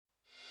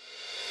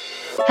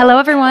Hello,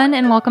 everyone,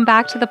 and welcome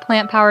back to the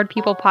Plant Powered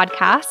People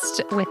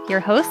podcast with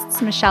your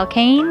hosts, Michelle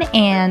Kane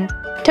and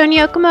Tony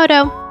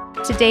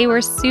Okamoto. Today,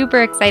 we're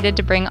super excited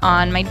to bring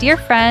on my dear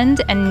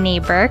friend and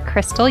neighbor,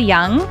 Crystal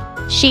Young.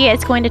 She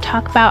is going to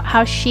talk about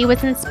how she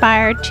was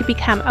inspired to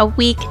become a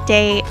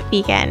weekday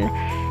vegan.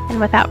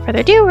 And without further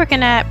ado, we're going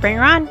to bring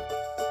her on.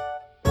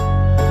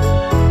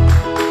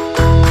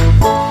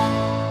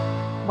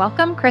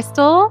 Welcome,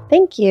 Crystal.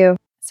 Thank you.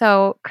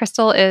 So,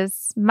 Crystal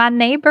is my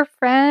neighbor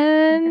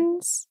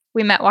friend.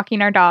 We met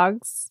walking our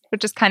dogs,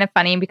 which is kind of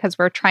funny because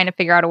we're trying to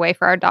figure out a way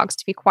for our dogs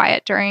to be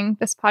quiet during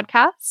this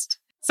podcast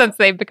since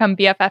they've become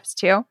BFFs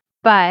too.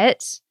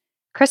 But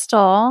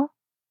Crystal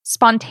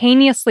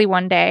spontaneously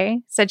one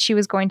day said she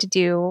was going to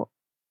do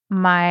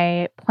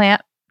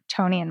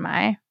Tony and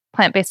my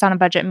plant-based on a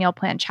budget meal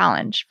plan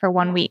challenge for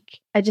 1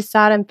 week. I just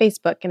saw it on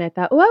Facebook and I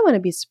thought, oh, I want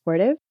to be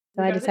supportive.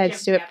 So I decided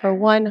to do it for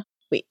 1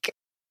 week.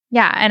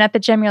 Yeah. And at the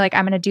gym, you're like,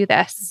 I'm going to do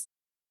this.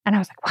 And I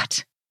was like,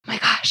 what? Oh my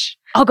gosh,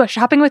 I'll go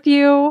shopping with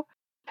you.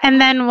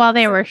 And then while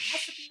they were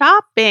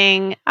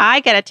shopping, I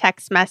get a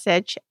text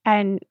message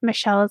and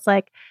Michelle is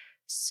like,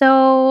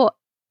 so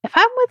if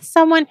I'm with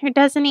someone who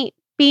doesn't eat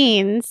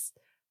beans,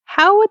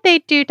 how would they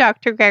do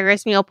Dr.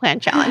 Greger's meal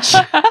plan challenge?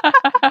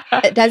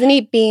 It doesn't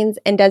eat beans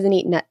and doesn't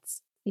eat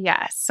nuts.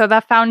 Yes. So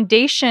the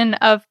foundation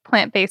of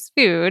plant-based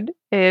food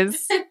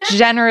is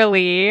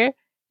generally,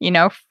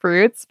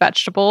 fruits,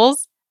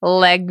 vegetables,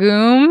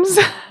 legumes,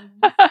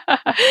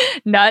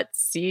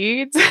 nuts,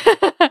 seeds.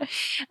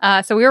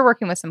 So we were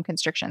working with some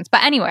constrictions.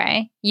 But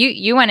anyway,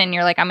 you went in,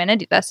 you're like, I'm going to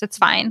do this. It's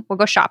fine. We'll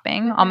go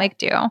shopping. I'll make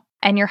do.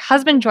 And your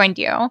husband joined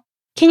you.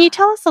 Can you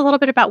tell us a little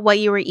bit about what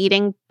you were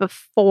eating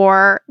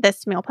before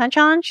this meal plan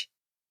challenge?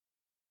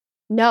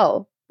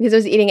 No, because I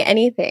was eating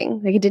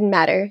anything. Like, it didn't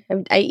matter.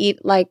 I eat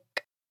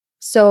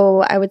so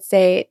I would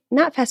say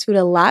not fast food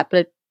a lot,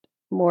 but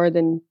more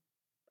than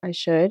I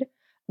should.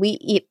 We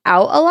eat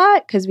out a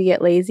lot because we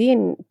get lazy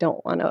and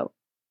don't want to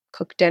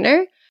cook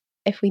dinner.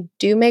 If we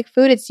do make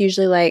food, it's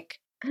usually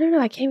I don't know,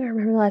 I can't even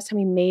remember the last time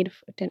we made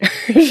dinner.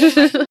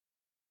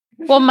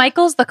 Well,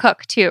 Michael's the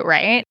cook too,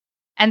 right?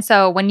 And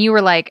so when you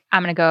were like,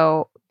 I'm going to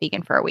go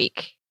vegan for a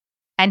week,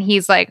 and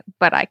he's like,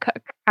 but I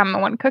cook. I'm the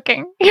one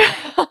cooking.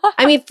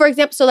 I mean, for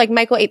example, so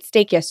Michael ate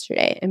steak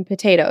yesterday and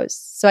potatoes.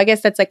 So I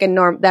guess that's a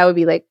norm. That would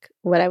be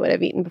what I would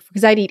have eaten before,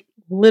 because I'd eat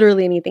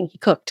literally anything he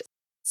cooked.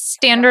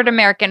 Standard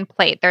American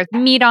plate. There's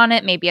meat on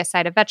it, maybe a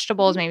side of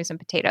vegetables, maybe some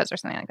potatoes or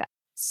something like that.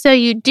 So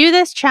you do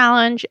this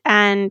challenge,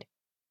 and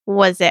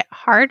was it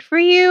hard for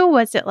you?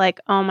 Was it like,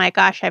 oh my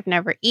gosh, I've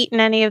never eaten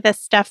any of this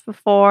stuff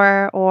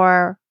before,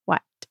 or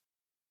what?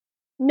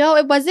 No,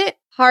 it wasn't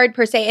hard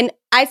per se. And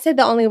I said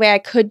the only way I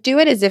could do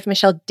it is if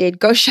Michelle did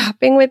go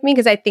shopping with me,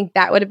 because I think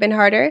that would have been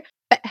harder.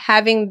 But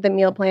having the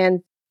meal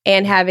plan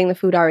and having the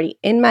food already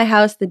in my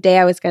house the day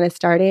I was going to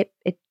start it,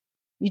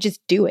 you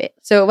just do it.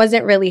 So it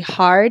wasn't really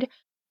hard.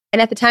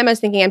 And at the time I was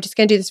thinking, I'm just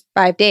going to do this for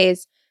 5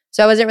 days.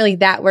 So I wasn't really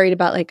that worried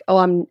about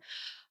I'm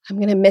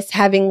going to miss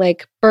having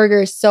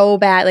burgers so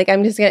bad.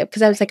 I'm just going to,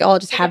 because I was like, oh, I'll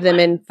just have them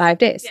in 5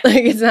 days. Yeah.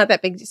 It's not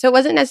that big. So it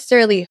wasn't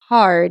necessarily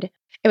hard.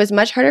 It was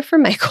much harder for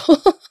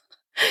Michael.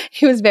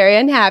 He was very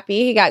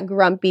unhappy. He got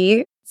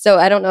grumpy. So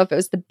I don't know if it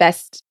was the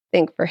best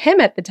thing for him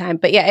at the time.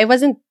 But yeah, it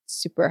wasn't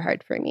super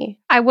hard for me.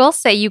 I will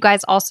say you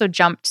guys also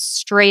jumped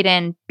straight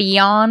in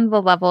beyond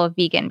the level of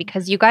vegan,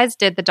 because you guys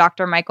did the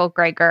Dr. Michael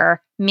Greger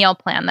meal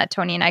plan that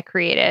Tony and I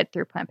created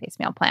through Plant-Based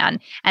Meal Plan.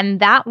 And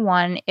that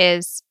one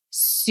is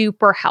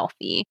super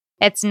healthy.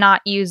 It's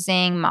not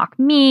using mock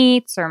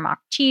meats or mock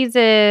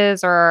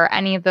cheeses or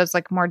any of those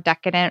more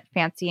decadent,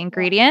 fancy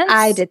ingredients.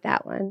 I did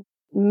that one.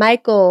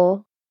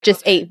 Michael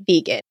just ate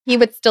vegan. He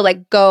would still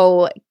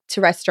go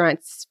to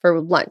restaurants for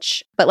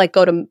lunch, but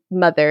go to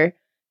Mother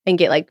and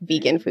get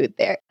vegan food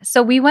there.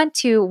 So we went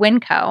to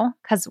Winco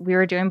because we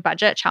were doing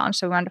budget challenge.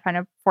 So we wanted to find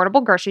an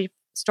affordable grocery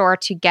store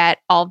to get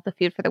all of the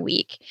food for the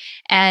week.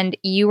 And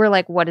you were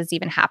like, what is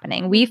even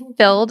happening? We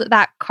filled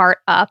that cart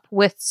up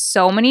with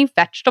so many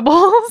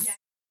vegetables. Yeah.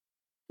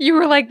 You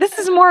were like, this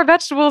is more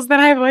vegetables than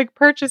I've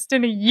purchased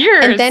in a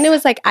year. And then it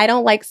was I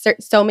don't like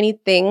so many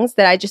things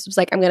that I just was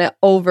I'm going to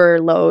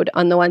overload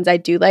on the ones I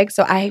do like.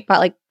 So I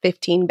bought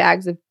 15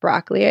 bags of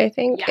broccoli, I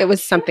think. Yeah. It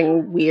was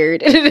something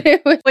weird.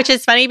 Which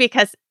is funny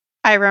because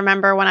I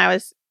remember when I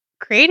was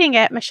creating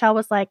it, Michelle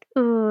was like,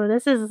 ooh,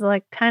 this is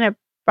kind of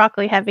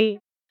broccoli heavy.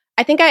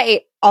 I think I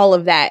ate all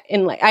of that.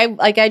 And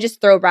I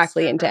just throw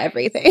broccoli into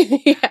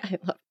everything. Yeah, I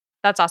love it.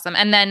 That's awesome.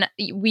 And then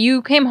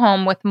you came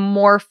home with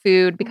more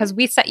food because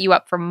we set you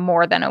up for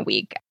more than a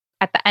week.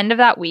 At the end of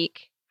that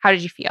week, how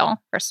did you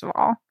feel, first of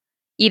all?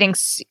 Eating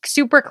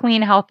super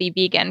clean, healthy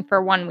vegan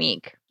for 1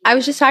 week. I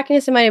was just talking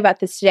to somebody about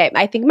this today.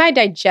 I think my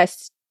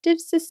digestive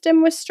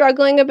system was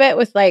struggling a bit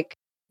with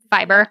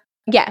fiber.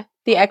 Yeah,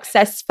 the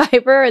excess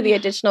fiber or the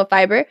additional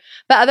fiber.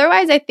 But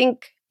otherwise, I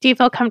think... Do you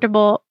feel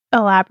comfortable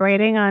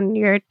elaborating on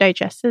your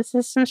digestive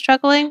system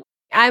struggling?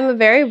 I'm a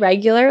very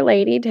regular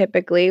lady,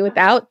 typically,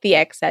 without the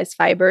excess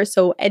fiber.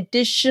 So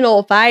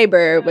additional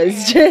fiber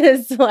was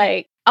just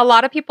A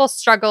lot of people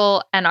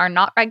struggle and are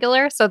not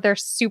regular. So they're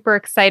super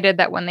excited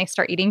that when they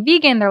start eating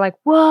vegan, they're like,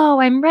 whoa,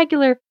 I'm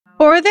regular.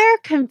 Or they're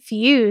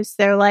confused.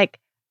 They're like,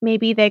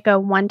 maybe they go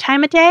one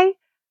time a day,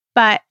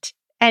 but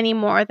any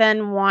more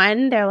than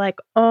one, they're like,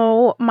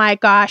 oh my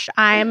gosh,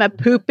 I am a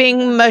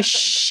pooping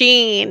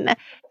machine.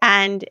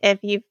 And if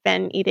you've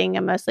been eating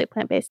a mostly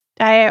plant-based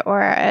diet or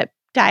a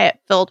diet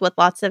filled with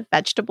lots of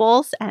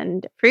vegetables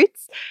and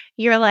fruits,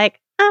 you're like,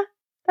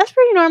 that's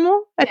pretty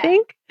normal, I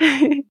think.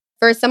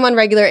 For someone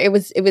regular, it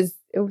was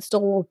still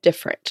a little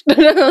different.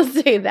 I'll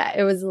say that.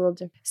 It was a little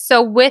different.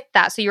 So with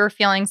that, so you were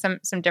feeling some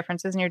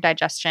differences in your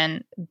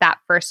digestion that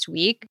first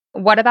week.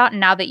 What about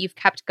now that you've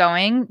kept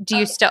going? Do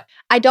you still?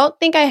 I don't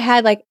think I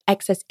had like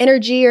excess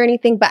energy or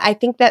anything, but I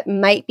think that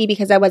might be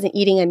because I wasn't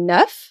eating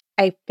enough.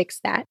 I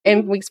fixed that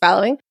in weeks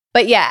following.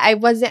 But yeah, I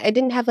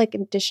didn't have like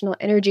additional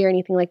energy or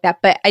anything like that.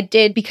 But I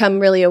did become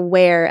really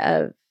aware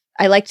of,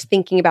 I liked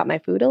thinking about my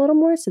food a little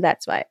more. So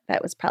that's why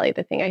that was probably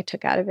the thing I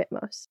took out of it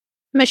most.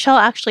 Michelle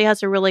actually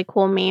has a really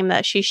cool meme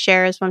that she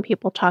shares when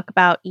people talk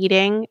about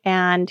eating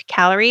and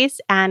calories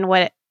and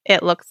what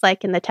it looks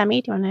like in the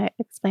tummy. Do you want to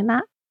explain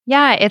that?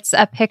 Yeah, it's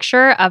a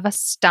picture of a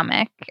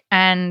stomach,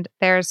 and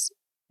there's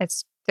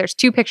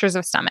two pictures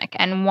of stomach,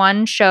 and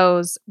one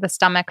shows the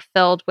stomach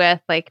filled with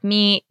like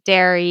meat,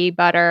 dairy,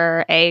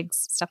 butter,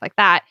 eggs, stuff like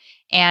that,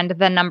 and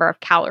the number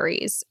of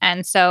calories.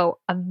 And so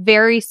a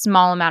very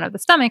small amount of the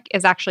stomach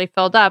is actually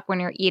filled up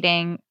when you're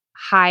eating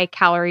high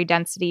calorie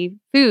density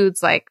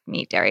foods like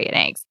meat, dairy, and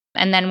eggs.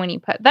 And then when you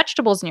put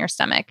vegetables in your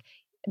stomach,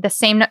 the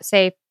same,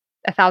 say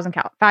 1,000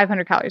 calories,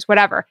 500 calories,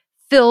 whatever,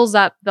 fills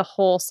up the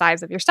whole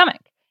size of your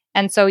stomach.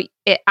 And so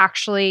it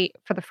actually,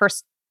 for the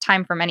first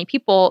time for many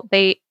people,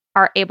 they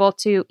are able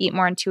to eat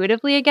more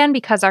intuitively again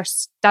because our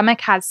stomach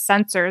has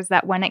sensors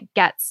that when it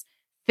gets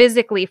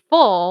physically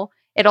full,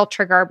 it'll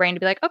trigger our brain to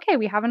be like, okay,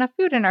 we have enough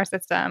food in our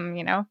system,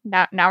 now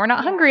we're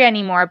not hungry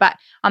anymore. But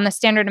on the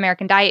standard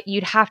American diet,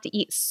 you'd have to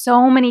eat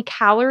so many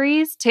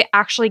calories to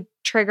actually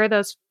trigger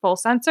those full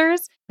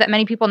sensors that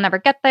many people never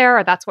get there,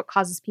 or that's what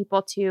causes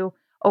people to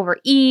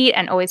overeat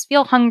and always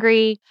feel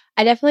hungry.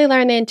 I definitely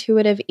learned the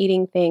intuitive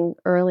eating thing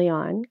early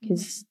on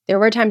because there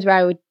were times where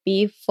I would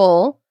be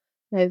full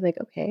and I was like,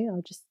 okay,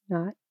 I'll just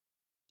not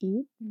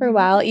eat for a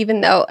while,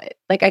 even though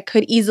like I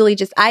could easily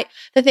the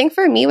thing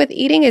for me with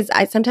eating is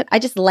I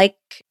just like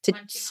to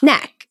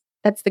snack.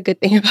 That's the good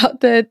thing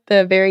about the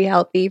very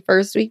healthy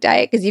first week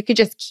diet, because you could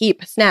just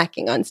keep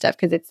snacking on stuff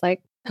because it's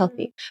like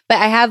healthy. But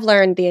I have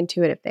learned the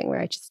intuitive thing where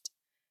I just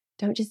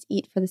don't just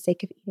eat for the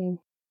sake of eating.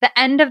 The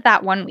end of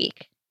that 1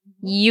 week,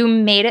 you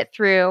made it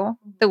through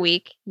the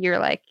week. You're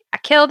like, I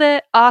killed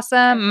it.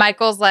 Awesome.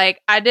 Michael's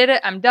like, I did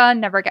it. I'm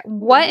done. Never again.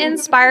 What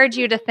inspired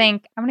you to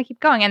think, I'm going to keep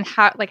going? And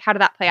how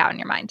did that play out in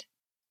your mind?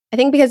 I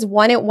think because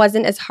 1, it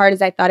wasn't as hard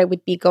as I thought it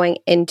would be going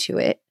into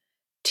it.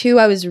 2,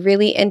 I was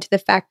really into the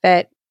fact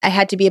that I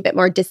had to be a bit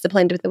more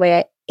disciplined with the way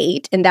I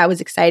ate. And that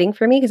was exciting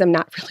for me because I'm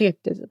not really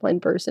a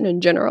disciplined person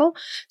in general.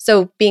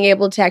 So being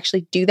able to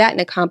actually do that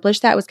and accomplish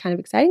that was kind of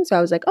exciting. So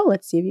I was like, oh,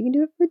 let's see if you can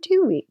do it for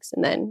 2 weeks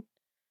and then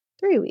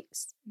 3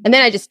 weeks. And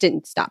then I just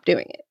didn't stop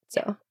doing it.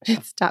 So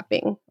it's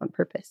stopping on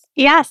purpose.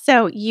 Yeah.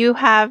 So you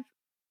have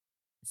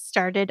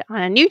started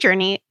on a new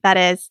journey that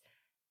is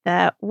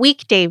the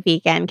weekday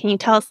vegan. Can you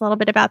tell us a little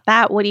bit about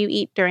that? What do you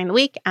eat during the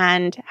week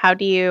and how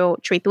do you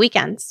treat the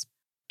weekends?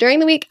 During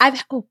the week,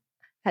 I've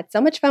had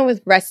so much fun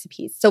with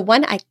recipes. So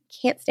 1, I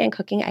can't stand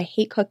cooking. I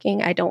hate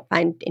cooking. I don't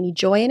find any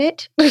joy in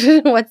it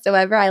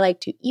whatsoever. I like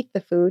to eat the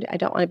food. I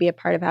don't want to be a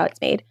part of how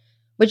it's made,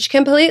 which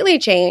completely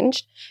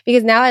changed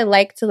because now I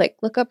like to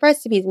look up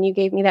recipes. And you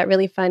gave me that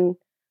really fun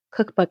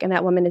cookbook, and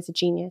that woman is a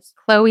genius.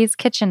 Chloe's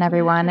Kitchen,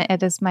 everyone.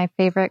 It is my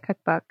favorite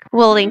cookbook.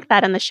 We'll link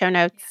that in the show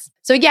notes.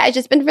 So yeah, it's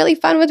just been really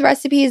fun with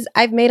recipes.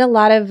 I've made a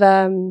lot of,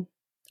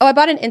 I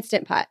bought an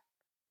Instant Pot.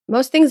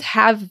 Most things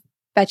have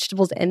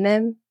vegetables in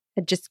them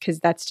just because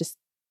that's just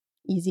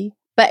easy.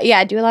 But yeah,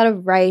 I do a lot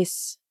of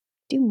rice.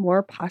 Do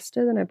more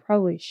pasta than I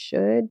probably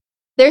should.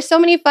 There's so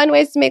many fun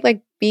ways to make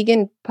like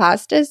vegan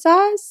pasta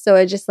sauce. So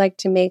I like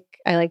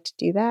to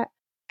do that.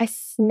 I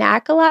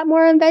snack a lot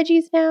more on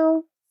veggies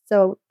now.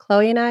 So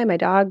Chloe and I, my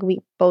dog, we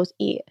both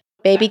eat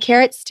baby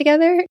carrots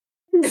together.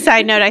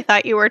 Side note, I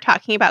thought you were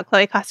talking about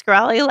Chloe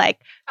Coscarelli,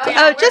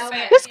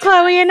 just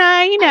Chloe and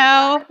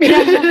I,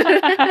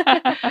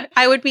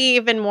 I would be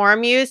even more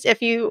amused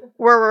if you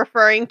were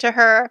referring to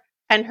her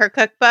and her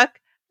cookbook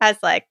as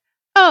like,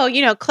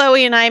 oh,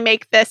 Chloe and I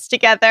make this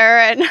together.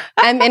 And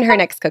I'm in her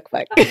next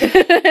cookbook.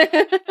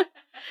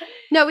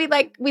 No,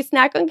 we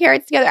snack on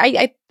carrots together.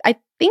 I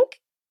think,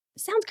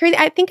 it sounds crazy.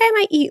 I think I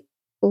might eat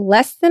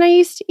less than I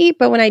used to eat,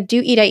 but when I do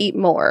eat, I eat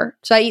more.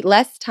 So I eat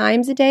less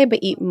times a day, but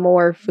eat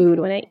more food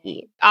when I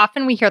eat.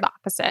 Often we hear the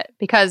opposite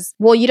because...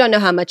 Well, you don't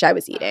know how much I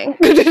was eating.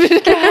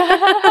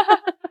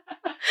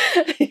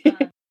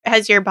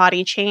 Has your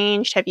body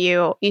changed?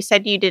 You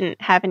said you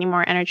didn't have any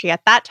more energy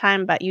at that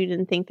time, but you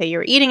didn't think that you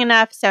were eating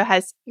enough. So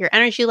has your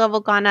energy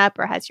level gone up,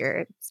 or has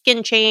your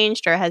skin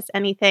changed, or has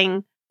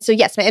anything? So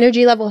yes, my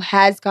energy level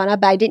has gone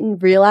up, but I didn't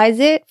realize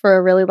it for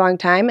a really long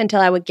time until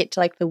I would get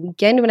to the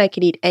weekend when I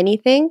could eat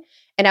anything.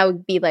 and I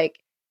would be like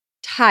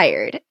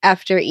tired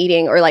after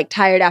eating or like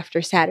tired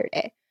after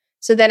Saturday.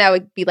 So then I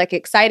would be like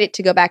excited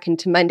to go back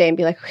into Monday and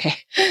be like, okay,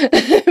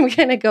 we're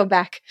going to go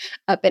back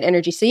up in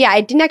energy. So yeah,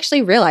 I didn't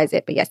actually realize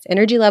it, but yes,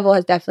 energy level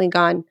has definitely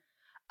gone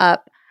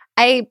up.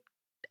 I'm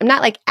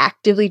not like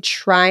actively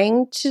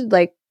trying to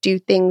like do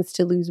things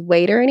to lose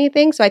weight or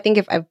anything. So I think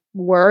if I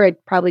were, I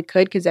probably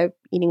could because I'm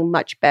eating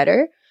much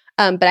better.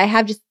 But I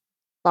have just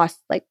lost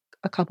like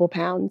a couple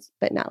pounds,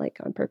 but not like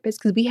on purpose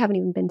because we haven't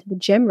even been to the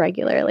gym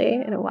regularly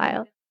in a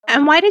while.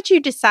 And why did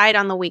you decide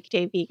on the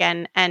weekday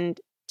vegan and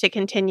to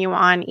continue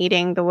on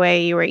eating the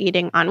way you were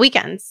eating on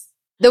weekends?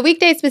 The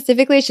weekday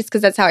specifically is just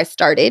because that's how I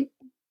started,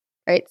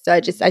 right? So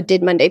I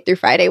did Monday through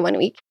Friday one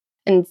week.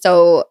 And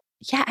so,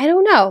 yeah, I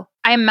don't know.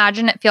 I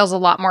imagine it feels a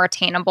lot more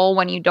attainable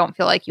when you don't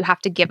feel like you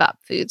have to give up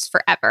foods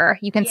forever.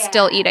 You can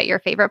still eat at your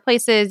favorite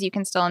places. You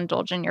can still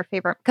indulge in your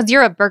favorite, because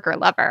you're a burger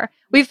lover.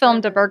 We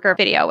filmed a burger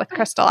video with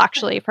Crystal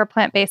actually for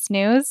Plant-Based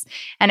News,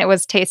 and it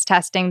was taste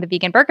testing the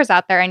vegan burgers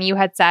out there. And you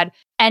had said,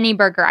 any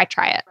burger, I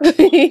try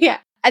it. Yeah.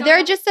 There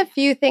are just a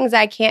few things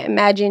I can't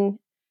imagine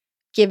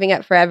giving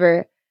up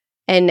forever.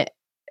 And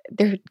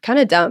they're kind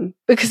of dumb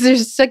because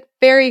there's like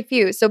very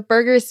few. So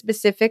burgers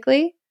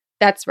specifically,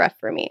 that's rough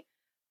for me.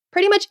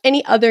 Pretty much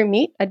any other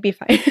meat, I'd be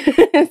fine.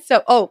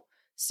 So,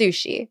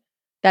 sushi.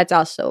 That's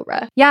also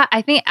rough. Yeah,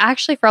 I think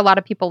actually for a lot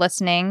of people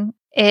listening,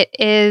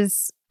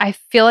 I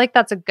feel like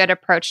that's a good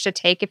approach to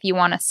take if you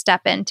want to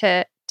step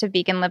into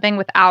vegan living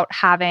without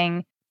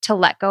having to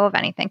let go of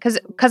anything.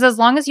 Because as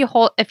long as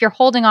if you're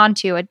holding on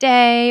to a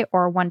day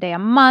or one day a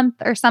month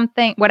or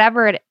something,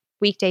 whatever it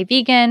weekday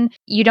vegan,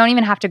 you don't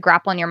even have to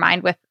grapple in your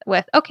mind with,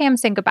 okay, I'm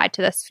saying goodbye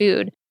to this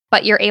food.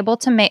 But you're able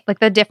to make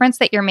like the difference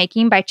that you're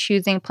making by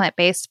choosing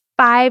plant-based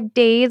 5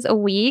 days a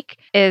week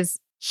is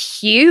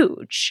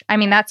huge. I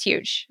mean, that's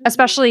huge,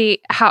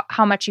 especially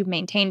how much you've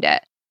maintained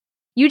it.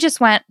 You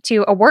just went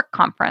to a work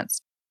conference.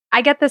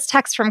 I get this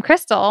text from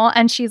Crystal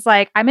and she's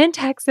like, I'm in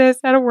Texas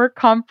at a work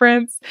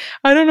conference.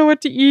 I don't know what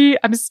to eat.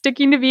 I'm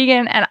sticking to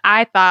vegan. And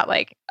I thought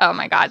like, oh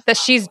my God,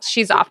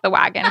 she's off the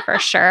wagon for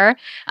sure.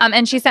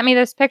 And she sent me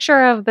this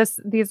picture of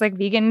these like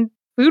vegan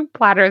food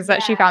platters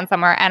that she found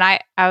somewhere. And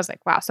I was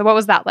like, wow. So what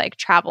was that like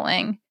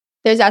traveling?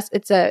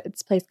 It's a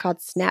place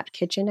called Snap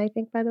Kitchen, I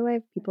think, by the way,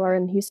 if people are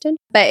in Houston.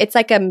 But it's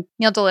like a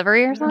meal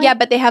delivery or something? Yeah,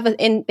 but they have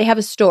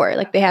a store.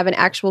 Like they have an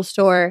actual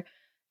store.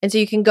 And so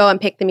you can go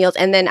and pick the meals.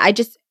 And then I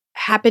just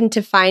happened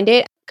to find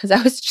it because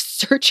I was just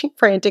searching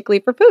frantically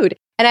for food.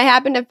 And I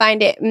happened to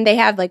find it. And they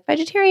have like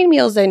vegetarian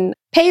meals and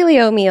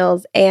paleo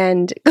meals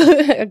and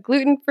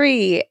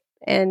gluten-free.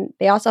 And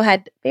they also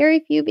had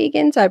very few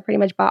vegan. So I pretty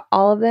much bought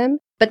all of them.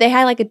 But they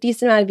had like a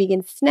decent amount of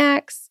vegan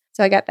snacks.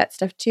 So I got that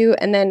stuff too.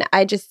 And then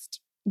I just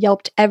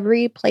Yelped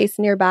every place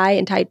nearby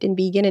and typed in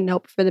vegan and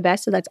hoped for the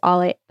best. So that's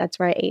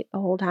where I ate the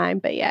whole time.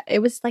 But yeah, it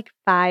was like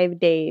 5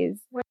 days.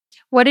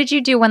 What did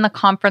you do when the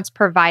conference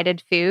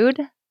provided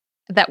food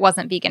that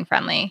wasn't vegan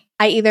friendly?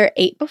 I either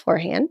ate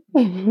beforehand.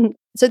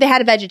 So they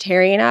had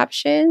vegetarian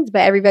options,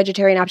 but every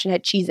vegetarian option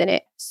had cheese in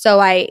it.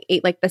 So I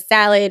ate like the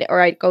salad,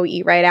 or I'd go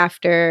eat right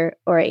after,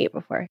 or I ate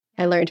before.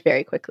 I learned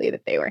very quickly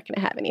that they weren't going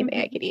to have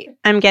anything I could eat.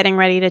 I'm getting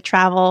ready to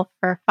travel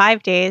for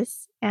 5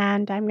 days,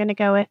 and I'm going to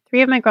go with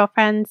 3 of my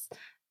girlfriends,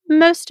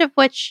 most of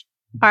which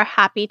are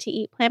happy to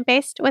eat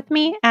plant-based with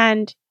me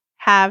and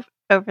have,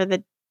 over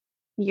the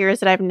years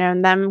that I've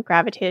known them,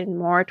 gravitated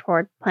more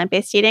toward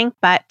plant-based eating.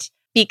 But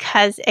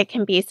because it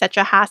can be such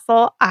a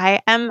hassle,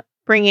 I am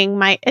bringing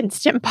my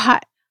Instant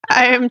Pot.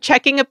 I am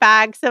checking a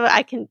bag so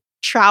I can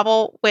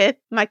travel with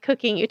my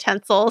cooking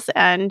utensils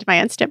and my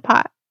Instant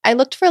Pot. I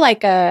looked for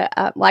like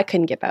I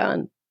couldn't get that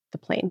on the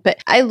plane,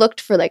 but I looked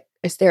for like,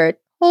 is there a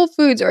Whole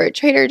Foods or a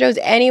Trader Joe's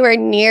anywhere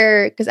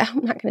near? Because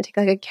I'm not going to take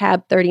like a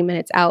cab 30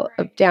 minutes out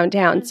of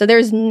downtown. So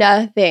there's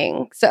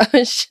nothing. So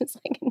it's just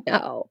like,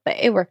 no, but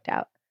it worked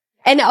out.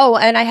 And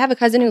I have a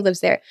cousin who lives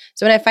there.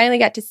 So when I finally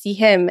got to see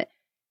him,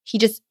 he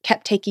just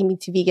kept taking me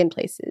to vegan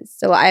places.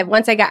 So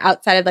once I got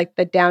outside of like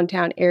the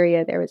downtown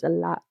area, there was a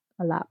lot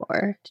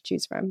more to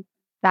choose from.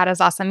 That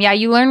is awesome. Yeah,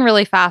 you learn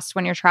really fast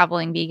when you're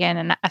traveling vegan,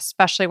 and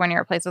especially when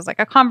you're at places like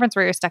a conference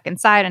where you're stuck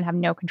inside and have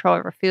no control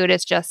over food.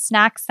 It's just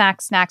snacks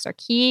are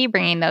key.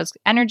 Bringing those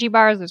energy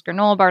bars, those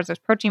granola bars, those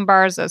protein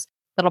bars, those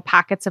little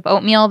packets of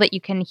oatmeal that you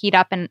can heat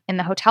up in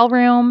the hotel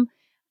room.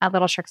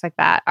 Little tricks like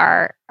that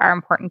are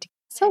important.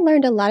 I also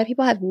learned a lot of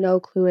people have no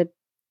clue what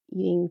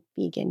eating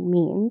vegan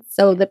means.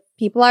 So the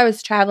people I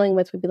was traveling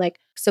with would be like,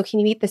 so can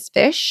you eat this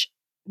fish?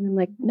 And I'm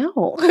like,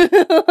 no.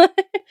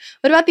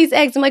 What about these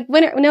eggs? I'm like,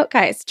 no,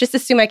 guys, just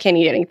assume I can't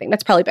eat anything.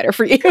 That's probably better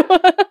for you.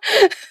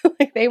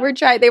 Like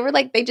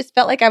they just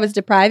felt like I was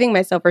depriving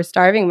myself or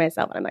starving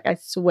myself. And I'm like, I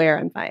swear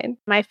I'm fine.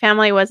 My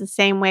family was the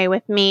same way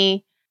with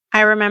me.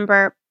 I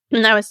remember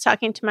when I was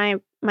talking to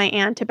my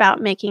aunt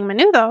about making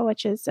menudo,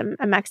 which is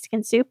a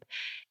Mexican soup.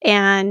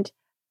 And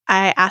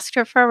I asked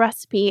her for a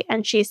recipe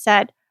and she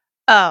said,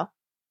 oh,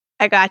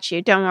 I got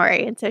you. Don't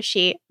worry. And so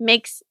she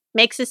makes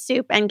a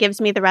soup and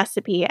gives me the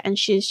recipe. And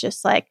she's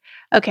just like,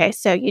 okay,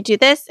 so you do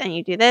this and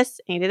you do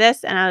this and you do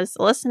this. And I was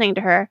listening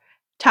to her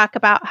talk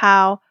about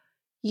how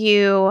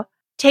you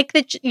take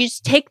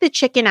the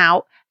chicken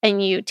out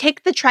and you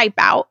take the tripe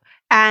out,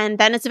 and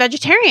then it's a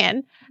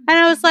vegetarian. And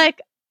I was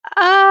like,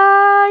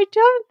 I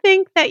don't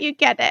think that you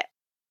get it.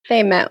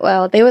 They meant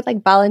well. They would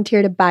like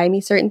volunteer to buy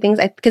me certain things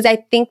because I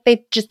think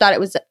they just thought it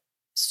was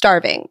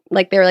starving.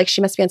 Like they were like,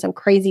 she must be on some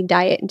crazy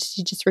diet and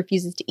she just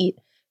refuses to eat.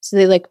 So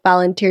they like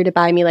volunteer to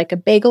buy me like a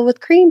bagel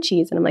with cream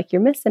cheese. And I'm like,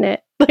 you're missing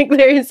it. Like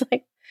there's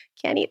like,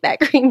 can't eat that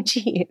cream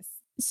cheese.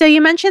 So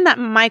you mentioned that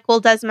Michael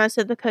does most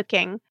of the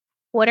cooking.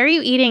 What are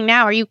you eating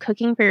now? Are you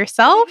cooking for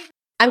yourself?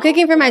 I'm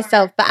cooking for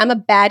myself, but I'm a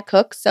bad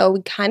cook. So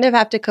we kind of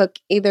have to cook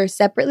either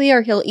separately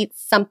or he'll eat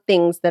some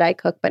things that I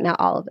cook, but not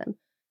all of them.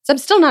 So I'm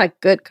still not a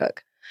good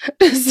cook.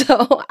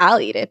 So I'll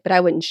eat it, but I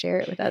wouldn't share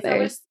it with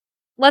others.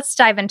 Let's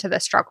dive into the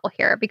struggle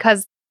here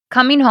because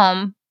coming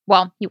home,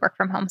 well, you work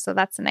from home, so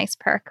that's a nice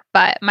perk.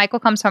 But Michael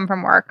comes home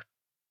from work,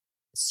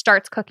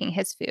 starts cooking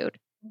his food.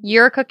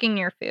 You're cooking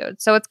your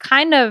food. So it's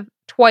kind of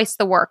twice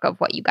the work of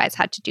what you guys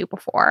had to do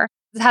before.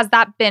 Has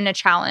that been a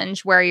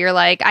challenge where you're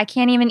like, I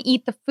can't even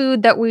eat the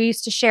food that we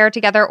used to share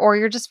together, or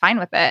you're just fine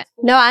with it?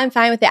 No, I'm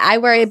fine with it. I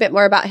worry a bit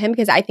more about him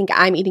because I think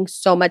I'm eating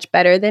so much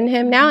better than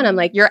him now. And I'm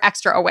like, you're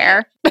extra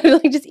aware.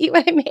 Like, just eat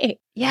what I make.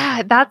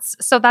 Yeah, that's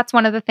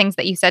one of the things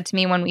that you said to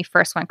me when we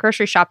first went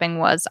grocery shopping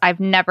was I've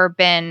never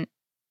been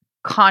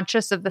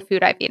conscious of the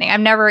food I'm eating. I've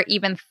never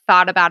even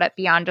thought about it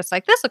beyond just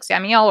like, this looks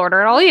yummy, I'll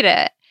order it, I'll eat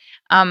it.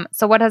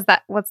 So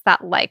what's that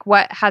like?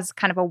 What has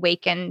kind of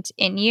awakened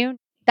in you?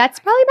 That's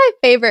probably my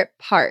favorite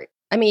part.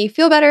 I mean, you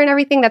feel better and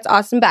everything. That's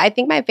awesome. But I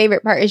think my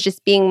favorite part is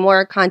just being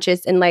more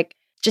conscious and like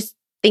just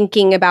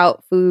thinking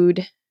about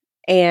food.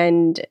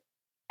 And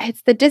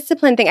it's the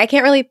discipline thing. I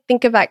can't really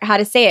think of like how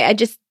to say it. I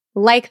just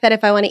like that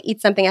if I want to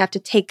eat something, I have to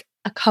take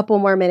a couple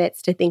more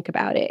minutes to think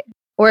about it.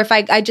 Or if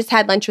I just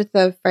had lunch with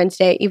a friend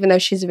today, even though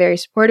she's a very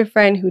supportive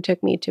friend who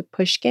took me to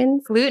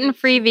Pushkin's.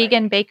 Gluten-free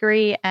vegan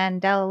bakery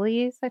and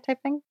delis, that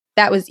type thing.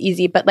 That was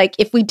easy. But like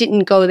if we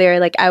didn't go there,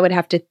 like I would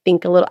have to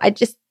think a little.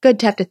 Good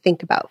to have to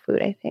think about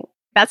food, I think.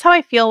 That's how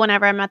I feel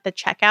whenever I'm at the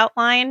checkout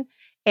line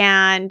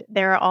and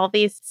there are all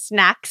these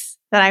snacks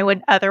that I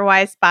would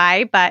otherwise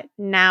buy. But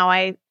now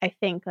I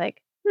think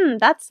like,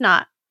 that's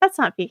not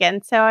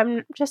vegan. So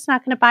I'm just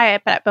not going to buy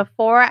it. But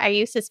before I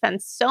used to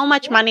spend so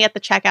much money at the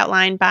checkout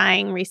line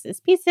buying Reese's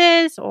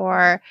Pieces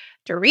or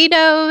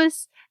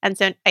Doritos. And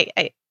so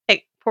it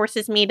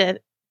forces me to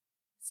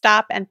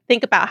stop and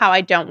think about how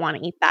I don't want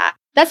to eat that.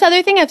 That's the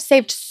other thing. I've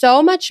saved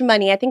so much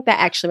money. I think that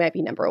actually might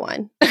be number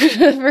one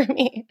for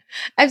me.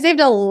 I've saved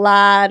a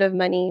lot of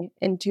money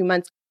in 2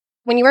 months.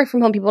 When you work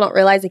from home, people don't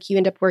realize like you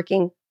end up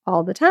working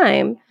all the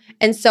time.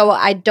 And so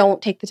I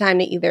don't take the time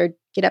to either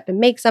get up and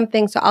make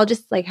something. So I'll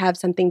just like have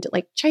something to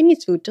like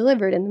Chinese food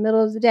delivered in the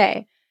middle of the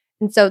day.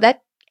 And so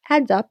that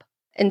adds up.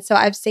 And so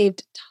I've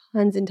saved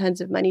tons and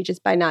tons of money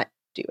just by not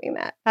doing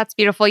that. That's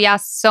beautiful. Yeah.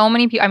 So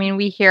many people, I mean,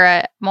 we hear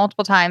it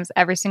multiple times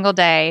every single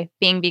day.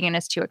 Being vegan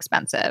is too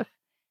expensive.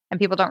 And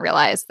people don't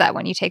realize that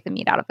when you take the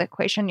meat out of the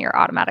equation, you're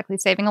automatically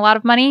saving a lot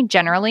of money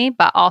generally,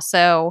 but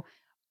also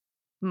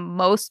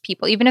most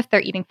people, even if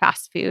they're eating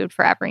fast food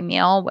for every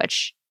meal,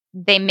 which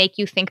they make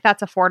you think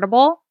that's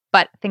affordable,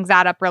 but things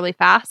add up really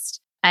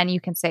fast and you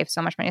can save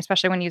so much money,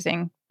 especially when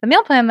using the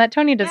meal plan that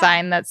Tony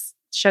designed that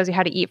shows you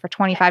how to eat for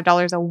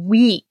 $25 a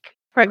week.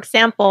 For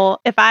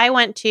example, if I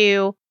went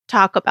to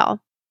Taco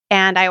Bell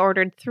and I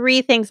ordered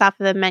 3 things off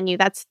of the menu,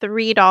 that's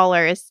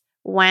 $3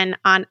 when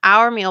on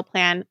our meal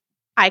plan,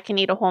 I can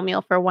eat a whole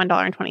meal for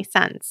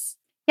 $1.20.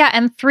 Yeah,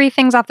 and 3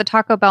 things off the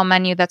Taco Bell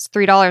menu, that's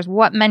 $3.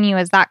 What menu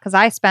is that? Because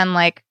I spend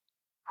like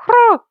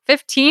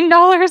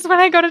 $15 when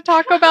I go to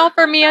Taco Bell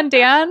for me and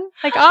Dan.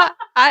 Like, what?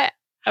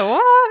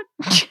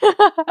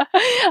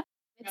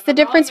 It's the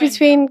difference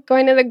between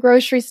going to the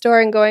grocery store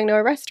and going to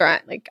a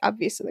restaurant. Like,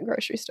 obviously, the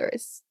grocery store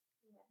is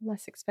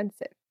less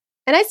expensive.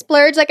 And I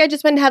splurge. Like, I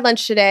just went and had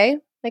lunch today.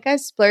 Like, I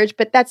splurge,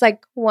 but that's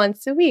like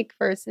once a week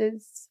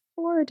versus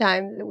 4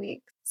 times a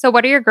week. So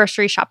what do your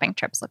grocery shopping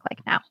trips look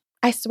like now?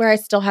 I swear I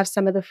still have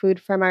some of the food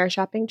from our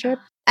shopping trip.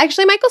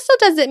 Actually, Michael still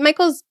does it.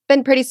 Michael's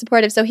been pretty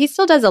supportive. So he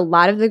still does a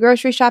lot of the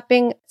grocery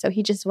shopping. So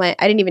he just went,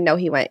 I didn't even know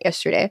he went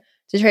yesterday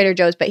to Trader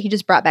Joe's, but he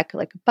just brought back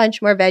like a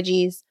bunch more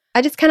veggies.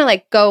 I just kind of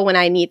like go when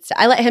I need to.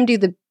 I let him do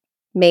the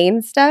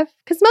main stuff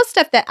because most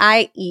stuff that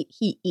I eat,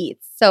 he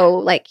eats. So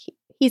like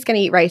he's going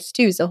to eat rice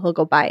too. So he'll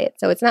go buy it.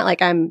 So it's not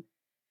like I'm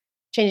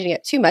changing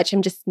it too much.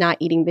 I'm just not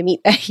eating the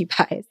meat that he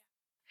buys.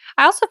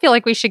 I also feel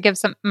like we should give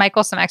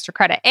Michael some extra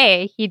credit.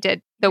 He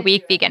did the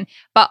week vegan,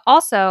 but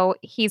also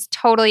he's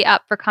totally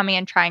up for coming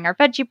and trying our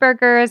veggie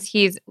burgers.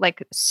 He's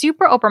like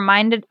super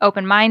open-minded,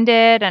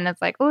 and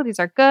it's like, oh, these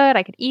are good.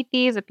 I could eat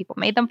these if people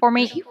made them for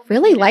me. He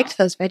really liked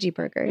those veggie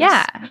burgers.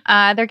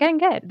 Yeah, they're getting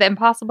good. The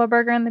Impossible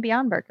Burger and the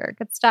Beyond Burger,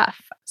 good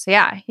stuff. So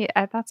yeah,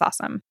 that's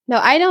awesome. No,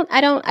 I don't.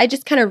 I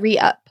just kind of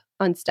re-up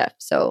on stuff.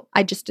 So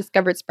I just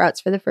discovered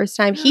Sprouts for the first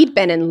time. He'd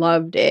been and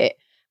loved it.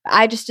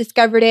 I just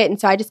discovered it, and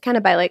so I just kind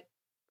of buy like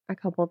a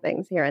couple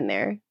things here and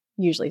there,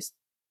 usually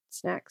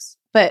snacks.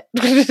 But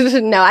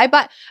no, I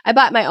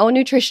bought my own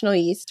nutritional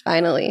yeast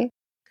finally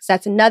Because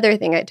that's another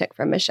thing I took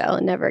from Michelle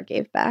and never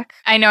gave back.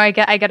 I know I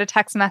get a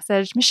text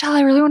message, Michelle,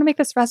 I really want to make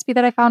this recipe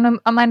that I found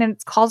online, and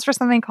it calls for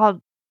something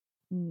called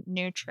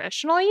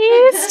nutritional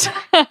yeast.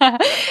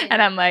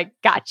 And I'm like,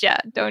 gotcha.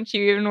 Don't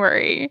you even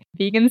worry.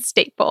 Vegan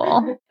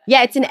staple.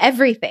 Yeah, it's in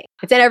everything.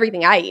 It's in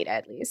everything I eat,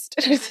 at least.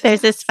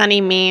 There's this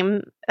funny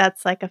meme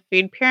that's like a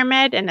food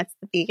pyramid, and it's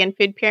the vegan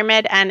food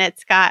pyramid, and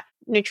it's got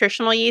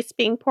nutritional yeast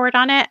being poured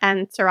on it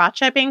and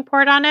sriracha being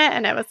poured on it.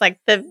 And it was like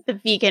the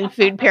vegan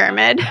food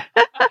pyramid.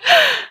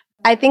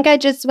 I think I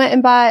just went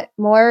and bought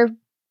more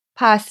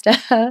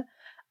pasta.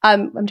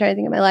 I'm trying to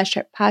think of my last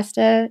trip.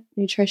 Pasta,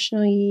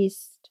 nutritional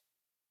yeast.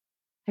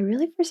 I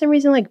really, for some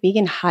reason, like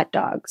vegan hot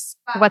dogs.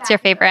 What's your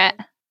favorite?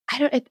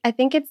 I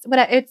think it's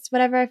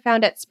whatever I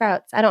found at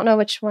Sprouts. I don't know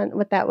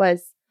what that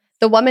was.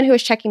 The woman who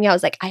was checking me out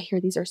was like, I hear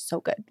these are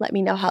so good. Let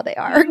me know how they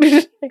are.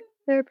 They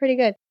were pretty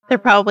good. They're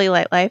probably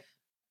Light Life.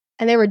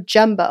 And they were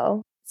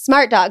jumbo.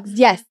 Smart Dogs,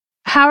 yes.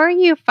 How are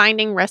you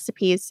finding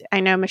recipes? I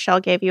know Michelle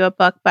gave you a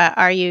book, but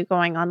are you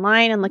going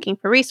online and looking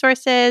for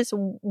resources?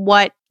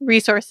 What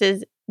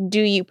resources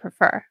do you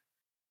prefer?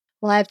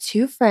 Well, I have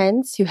 2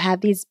 friends who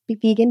have these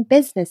vegan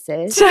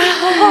businesses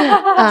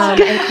and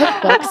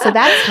cookbooks, so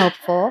that's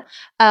helpful.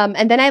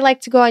 And then I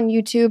like to go on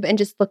YouTube and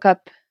just look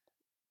up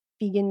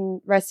vegan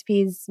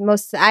recipes.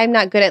 I'm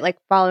not good at like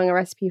following a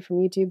recipe from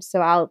YouTube,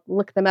 so I'll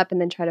look them up and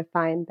then try to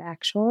find the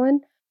actual one.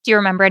 Do you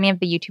remember any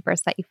of the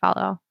YouTubers that you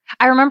follow?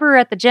 I remember we were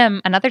at the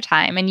gym another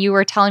time and you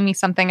were telling me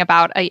something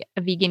about a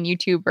vegan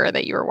YouTuber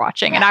that you were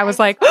watching. And I was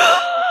like,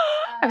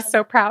 I was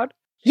so proud.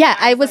 Yeah,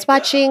 I was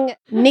watching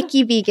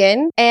Nikki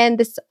Vegan and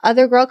this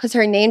other girl, because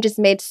her name just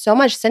made so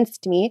much sense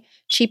to me,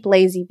 Cheap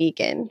Lazy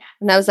Vegan.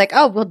 And I was like,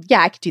 oh, well,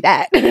 yeah, I could do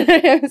that.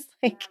 I was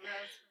like,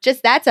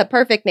 that's a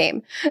perfect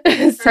name.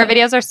 Her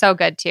videos are so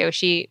good too.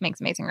 She makes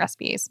amazing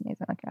recipes,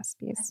 amazing looking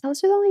recipes.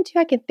 Those are the only 2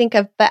 I can think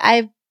of, but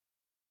I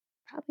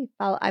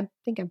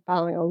think I'm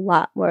following a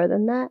lot more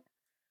than that.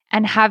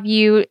 And have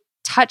you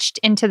touched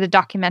into the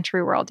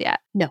documentary world yet?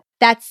 No,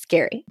 that's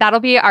scary. That'll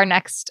be our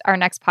next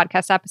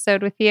podcast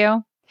episode with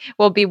you.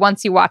 Will be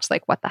once you watch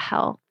like What the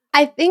Hell.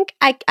 I think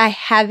I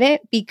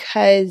haven't,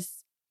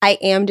 because I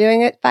am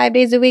doing it 5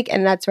 days a week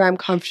and that's where I'm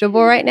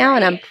comfortable right now.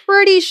 And I'm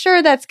pretty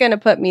sure that's going to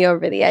put me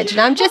over the edge.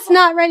 And I'm just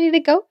not ready to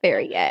go there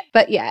yet.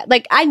 But yeah,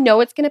 like I know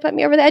it's going to put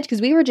me over the edge,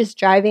 because we were just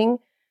driving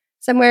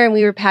somewhere and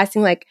we were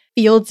passing like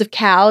fields of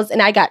cows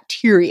and I got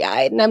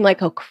teary-eyed and I'm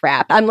like, oh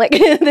crap. I'm like,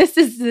 this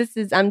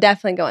is, I'm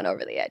definitely going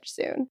over the edge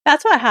soon.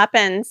 That's what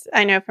happens.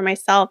 I know for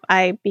myself,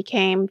 I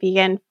became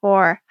vegan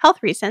for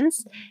health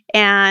reasons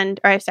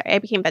I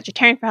became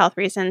vegetarian for health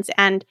reasons.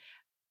 And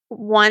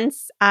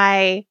once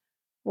I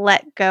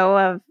let go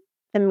of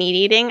the meat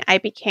eating, I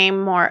became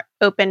more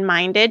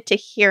open-minded to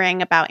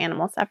hearing about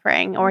animal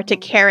suffering or to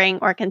caring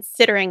or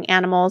considering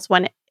animals,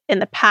 when in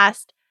the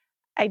past,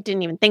 I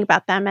didn't even think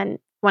about them. And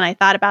when I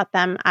thought about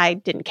them, I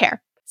didn't care.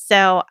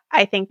 So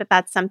I think that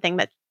that's something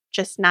that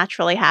just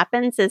naturally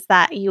happens, is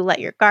that you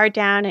let your guard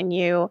down and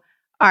you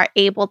are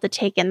able to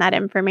take in that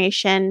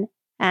information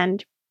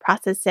and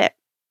process it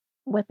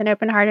with an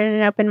open heart and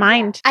an open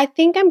mind. I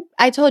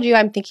told you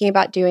I'm thinking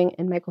about doing,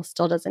 and Michael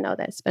still doesn't know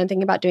this, but I'm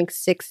thinking about doing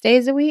 6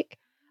 days a week.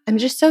 I'm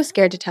just so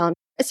scared to tell him.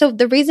 So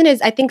the reason is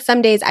I think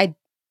some days I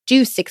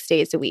do 6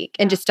 days a week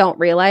and just don't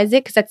realize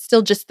it, because that's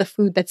still just the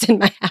food that's in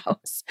my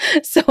house.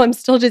 So I'm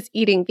still just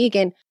eating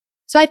vegan.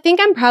 So I think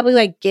I'm probably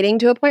like getting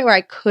to a point where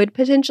I could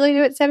potentially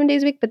do it 7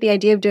 days a week, but the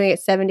idea of doing it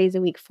 7 days a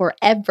week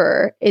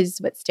forever is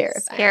what's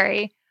terrifying.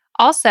 Scary.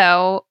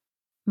 Also,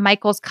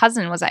 Michael's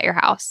cousin was at your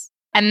house.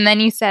 And then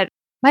you said,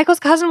 Michael's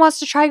cousin wants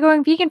to try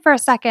going vegan for a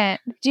second.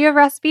 Do you have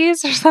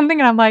recipes or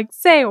something? And I'm like,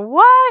 say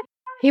what?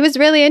 He was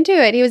really into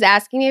it. He was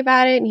asking me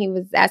about it and he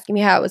was asking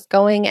me how it was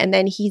going. And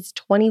then he's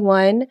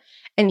 21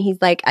 and he's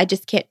like, I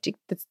just can't do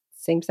this.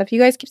 Same stuff you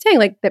guys keep saying,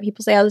 like that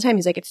people say all the time.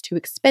 He's like, it's too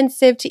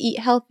expensive to eat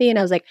healthy. And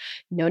I was like,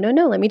 no,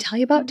 let me tell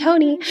you about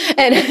Tony.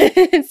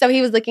 And so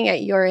he was looking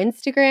at your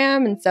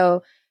Instagram. And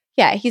so,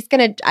 yeah,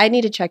 I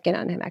need to check in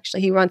on him,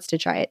 actually. He wants to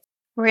try it.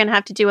 We're going to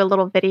have to do a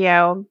little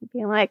video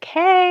being like,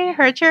 hey,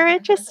 heard you're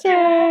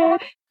interested.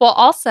 Well,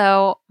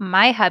 also,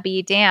 my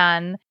hubby,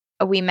 Dan,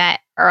 we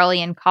met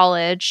early in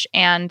college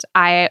and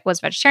I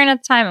was vegetarian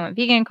at the time. I went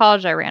vegan in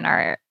college. I ran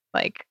our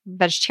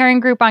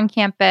vegetarian group on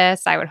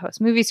campus. I would host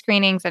movie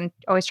screenings and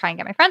always try and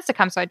get my friends to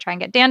come. So I'd try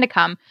and get Dan to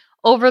come.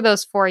 Over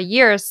those 4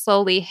 years,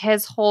 slowly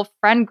his whole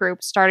friend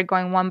group started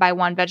going one by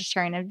one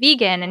vegetarian and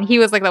vegan. And he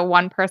was like the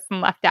one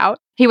person left out.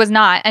 He was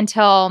not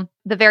until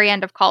the very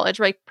end of college,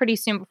 like pretty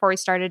soon before we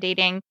started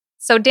dating.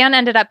 So Dan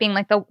ended up being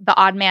like the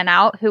odd man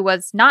out who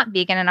was not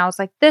vegan. And I was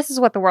like, this is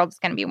what the world is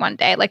going to be one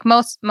day. Like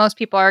most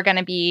people are going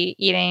to be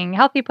eating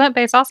healthy,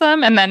 plant-based,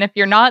 awesome. And then if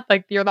you're not,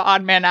 like you're the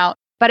odd man out.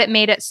 But it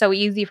made it so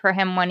easy for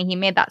him when he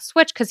made that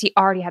switch because he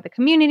already had the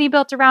community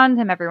built around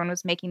him. Everyone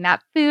was making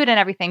that food and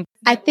everything.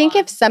 I think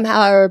if somehow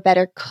I were a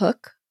better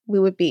cook, we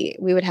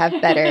would have a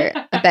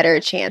better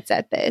chance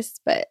at this.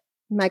 But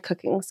my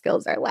cooking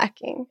skills are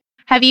lacking.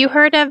 Have you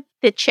heard of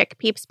the Chick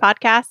Peeps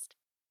podcast?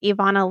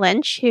 Ivana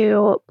Lynch,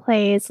 who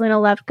plays Luna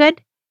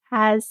Lovegood,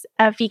 has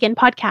a vegan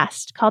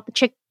podcast called the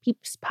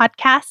Peeps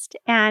podcast,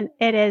 and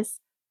it is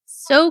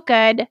so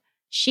good.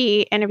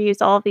 She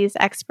interviews all of these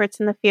experts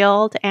in the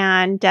field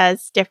and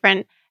does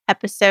different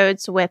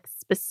episodes with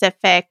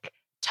specific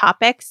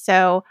topics.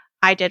 So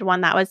I did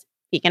one that was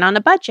vegan on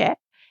a budget.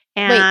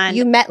 And Wait,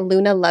 you met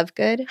Luna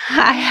Lovegood?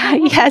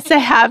 Yes, I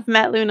have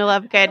met Luna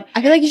Lovegood.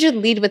 I feel like you should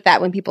lead with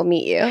that when people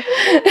meet you.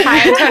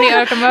 Hi,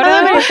 Antonio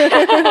Okamoto.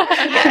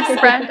 Yes,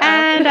 Friend.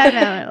 and I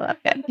met Luna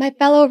Lovegood. My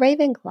fellow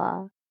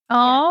Ravenclaw.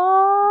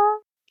 Oh,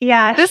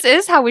 Yeah. this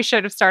is how we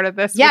should have started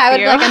this. Yeah, I with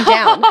would you. like, I'm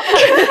down.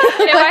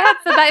 If I had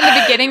said that in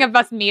the beginning of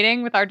us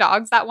meeting with our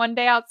dogs that one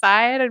day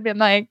outside, I'd been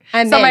like,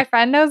 I'm so in. my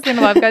friend knows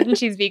Luna Lovegood and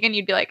she's vegan.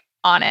 You'd be like,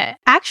 on it.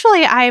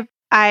 Actually,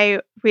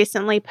 I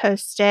recently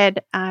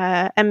posted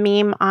a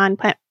meme on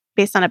Plant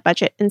Based on a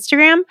Budget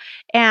Instagram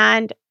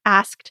and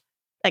asked,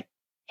 like,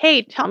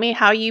 hey, tell me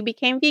how you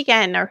became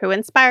vegan or who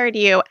inspired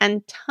you.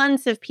 And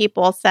tons of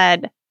people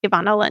said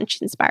Ivana Lynch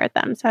inspired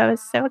them. So I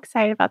was so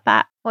excited about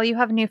that. Well, you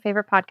have a new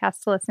favorite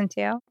podcast to listen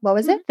to. What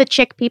was it? The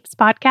Chick Peeps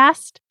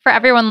podcast. For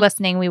everyone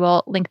listening, we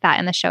will link that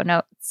in the show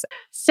notes.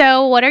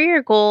 So what are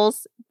your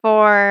goals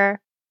for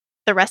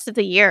the rest of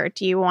the year?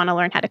 Do you want to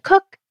learn how to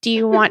cook? Do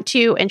you want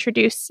to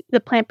introduce the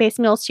plant-based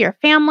meals to your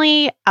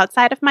family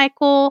outside of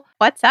Michael?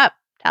 What's up?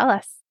 Tell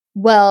us.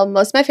 Well,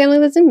 most of my family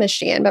lives in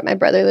Michigan, but my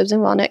brother lives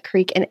in Walnut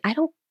Creek, and I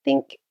don't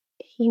think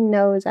he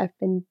knows I've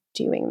been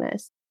doing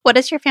this. What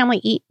does your family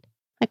eat?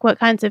 Like, what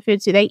kinds of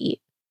foods do they eat?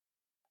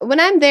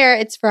 When I'm there,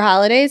 it's for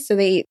holidays, so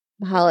they eat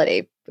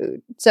holiday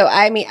food. So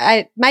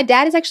my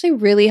dad is actually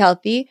really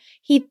healthy.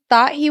 He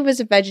thought he was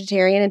a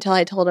vegetarian until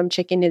I told him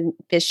chicken and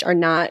fish are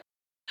not.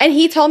 And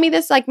he told me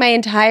this like my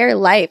entire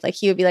life. Like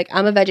he would be like,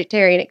 I'm a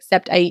vegetarian,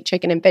 except I eat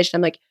chicken and fish. And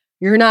I'm like,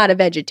 you're not a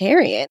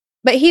vegetarian.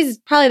 But he's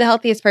probably the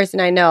healthiest person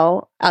I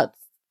know.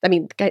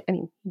 You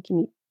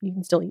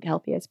can still eat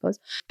healthy, I suppose.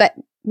 But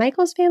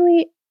Michael's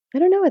family, I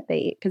don't know what they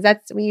eat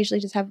because we usually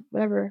just have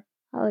whatever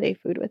holiday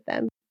food with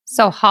them.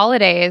 So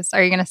holidays,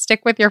 are you going to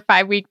stick with your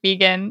 5-week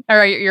vegan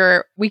or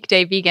your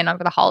weekday vegan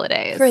over the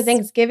holidays? For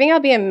Thanksgiving, I'll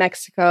be in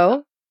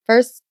Mexico.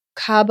 First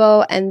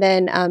Cabo and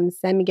then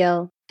San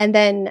Miguel. And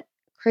then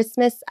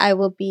Christmas, I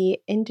will be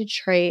in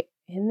Detroit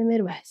in the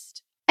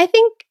Midwest. I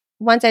think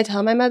once I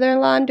tell my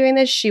mother-in-law I'm doing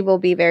this, she will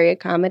be very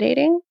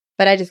accommodating.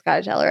 But I just got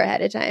to tell her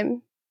ahead of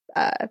time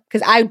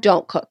because I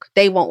don't cook.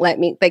 They won't let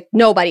me. Like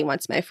nobody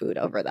wants my food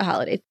over the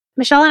holidays.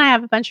 Michelle and I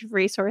have a bunch of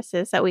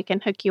resources that we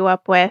can hook you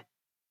up with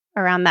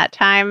around that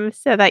time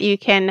so that you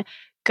can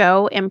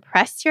go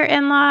impress your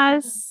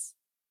in-laws.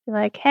 Be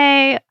like,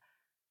 hey,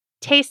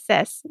 taste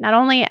this. Not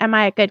only am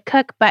I a good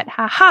cook, but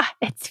haha,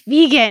 it's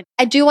vegan.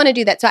 I do want to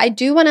do that. So I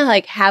do want to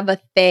like have a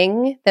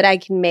thing that I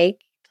can make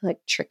to like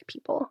trick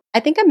people. I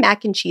think a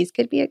mac and cheese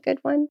could be a good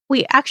one.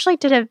 We actually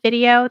did a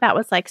video that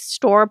was like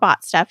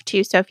store-bought stuff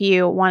too. So if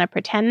you want to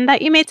pretend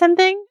that you made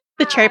something,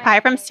 the cherry pie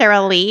from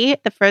Sara Lee,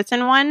 the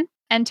frozen one.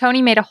 And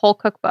Tony made a whole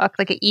cookbook,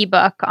 like an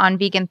ebook on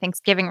vegan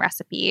Thanksgiving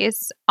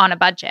recipes on a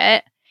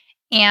budget.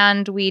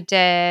 And we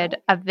did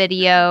a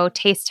video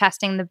taste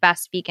testing the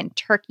best vegan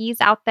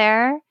turkeys out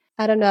there.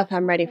 I don't know if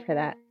I'm ready for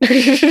that.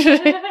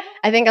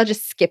 I think I'll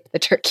just skip the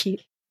turkey.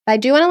 But I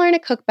do want to learn to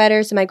cook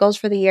better. So my goals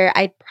for the year,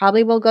 I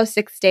probably will go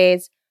 6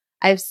 days.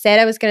 I've said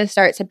I was going to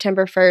start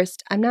September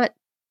 1st.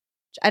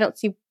 I don't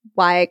see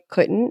why I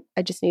couldn't.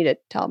 I just need to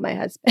tell my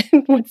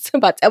husband what's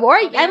about to. Or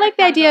I like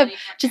the idea of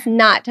just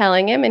not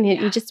telling him and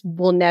he just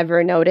will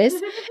never notice.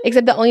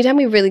 Except the only time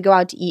we really go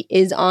out to eat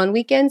is on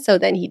weekends. So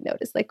then he'd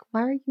notice, like,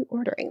 why are you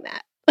ordering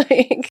that?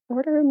 Like,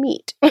 order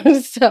meat.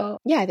 So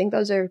yeah, I think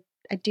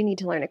I do need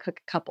to learn to cook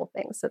a couple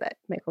things so that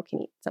Michael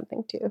can eat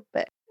something too.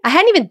 But I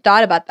hadn't even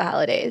thought about the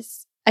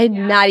holidays. I had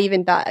not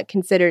even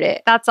considered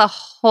it. That's a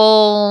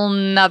whole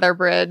nother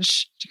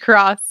bridge to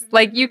cross.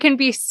 Like you can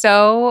be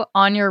so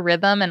on your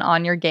rhythm and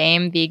on your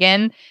game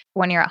vegan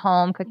when you're at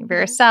home cooking for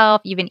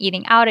yourself, even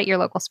eating out at your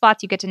local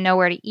spots, you get to know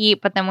where to eat.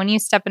 But then when you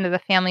step into the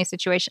family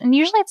situation, and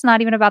usually it's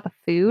not even about the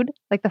food,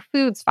 like the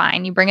food's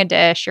fine. You bring a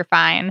dish, you're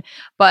fine.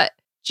 But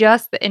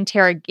just the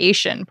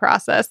interrogation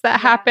process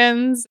that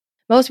happens.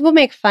 Most people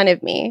make fun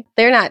of me.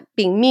 They're not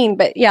being mean,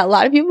 but yeah, a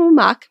lot of people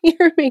mock me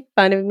or make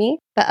fun of me.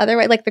 But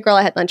otherwise, like the girl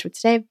I had lunch with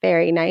today,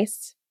 very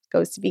nice,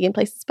 goes to vegan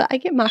places, but I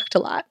get mocked a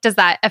lot. Does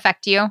that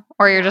affect you?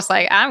 Or you're just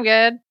like, I'm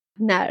good?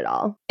 Not at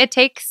all. It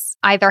takes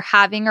either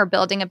having or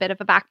building a bit of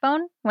a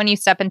backbone when you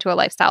step into a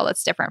lifestyle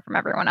that's different from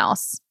everyone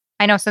else.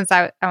 I know since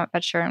I went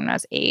vegetarian when I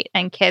was 8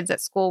 and kids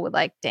at school would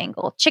like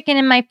dangle chicken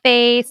in my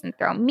face and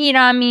throw meat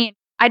on me.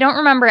 I don't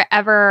remember it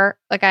ever,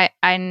 like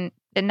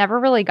it never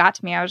really got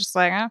to me. I was just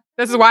like,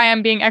 this is why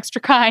I'm being extra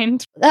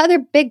kind. The other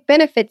big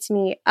benefit to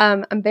me,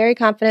 I'm very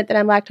confident that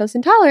I'm lactose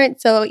intolerant.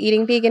 So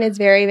eating vegan is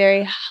very,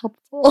 very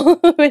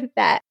helpful with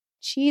that.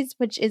 Cheese,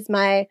 which is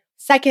my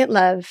second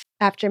love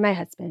after my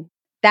husband.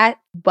 That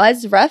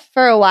was rough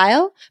for a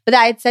while. But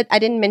I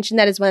didn't mention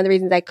that as one of the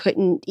reasons I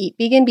couldn't eat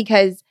vegan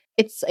because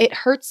it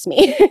hurts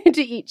me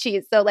to eat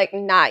cheese. So like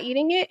not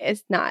eating it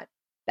is not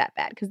that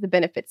bad because the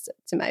benefits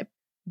to my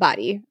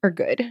body are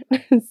good.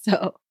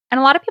 So. And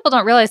a lot of people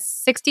don't realize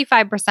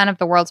 65% of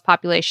the world's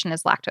population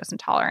is lactose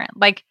intolerant.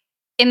 Like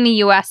in the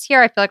US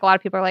here, I feel like a lot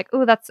of people are like,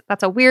 oh,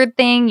 that's a weird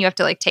thing. You have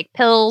to like take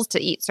pills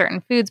to eat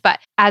certain foods. But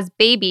as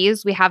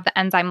babies, we have the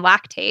enzyme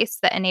lactase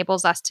that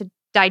enables us to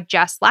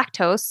digest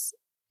lactose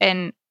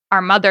in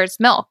our mother's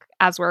milk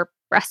as we're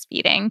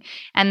breastfeeding.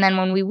 And then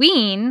when we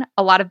wean,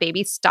 a lot of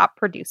babies stop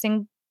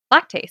producing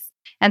lactase.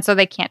 And so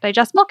they can't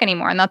digest milk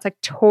anymore. And that's like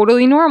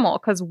totally normal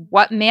because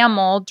what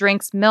mammal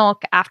drinks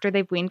milk after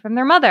they've weaned from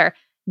their mother?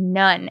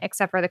 None,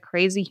 except for the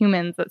crazy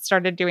humans that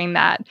started doing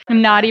that.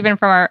 Not even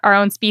from our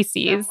own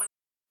species.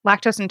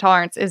 Lactose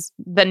intolerance is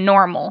the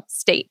normal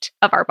state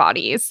of our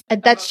bodies.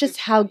 And that's just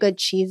how good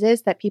cheese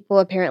is that people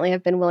apparently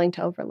have been willing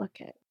to overlook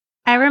it.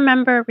 I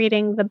remember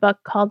reading the book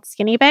called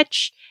Skinny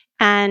Bitch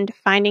and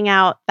finding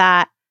out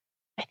that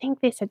I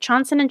think they said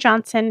Johnson &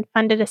 Johnson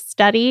funded a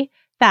study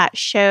that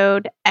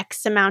showed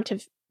X amount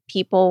of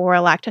people were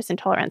lactose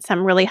intolerant,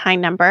 some really high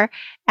number.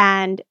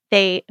 And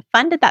they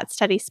funded that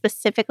study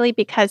specifically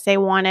because they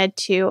wanted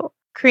to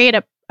create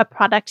a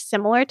product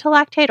similar to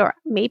Lactaid or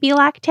maybe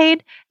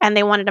Lactaid. And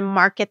they wanted to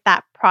market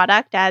that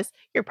product as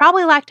you're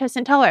probably lactose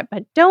intolerant,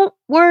 but don't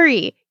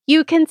worry,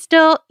 you can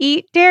still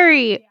eat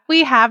dairy.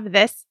 We have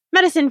this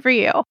medicine for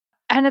you.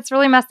 And it's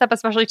really messed up,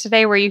 especially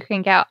today where you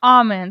can get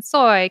almond,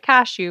 soy,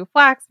 cashew,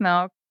 flax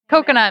milk,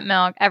 coconut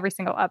milk, every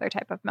single other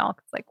type of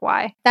milk. It's like,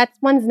 why? That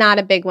one's not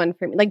a big one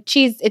for me. Like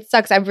cheese, it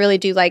sucks. I really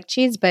do like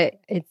cheese, but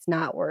it's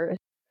not worth.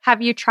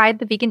 Have you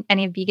tried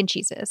any vegan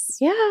cheeses?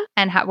 Yeah.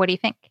 And what do you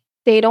think?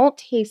 They don't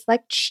taste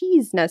like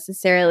cheese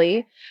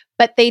necessarily,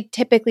 but they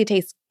typically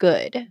taste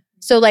good.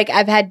 So like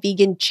I've had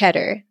vegan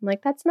cheddar. I'm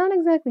like, that's not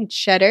exactly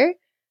cheddar,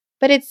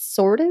 but it's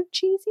sort of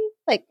cheesy,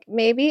 like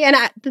maybe. And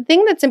the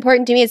thing that's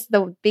important to me is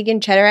the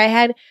vegan cheddar I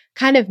had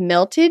kind of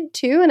melted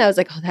too. And I was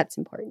like, oh, that's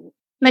important.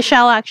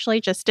 Michelle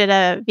actually just did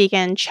a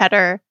vegan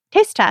cheddar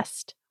taste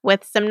test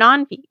with some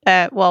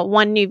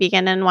one new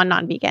vegan and one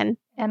non-vegan.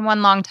 And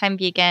one longtime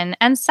vegan.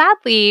 And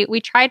sadly,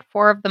 we tried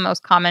 4 of the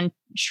most common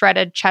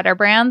shredded cheddar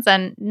brands,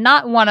 and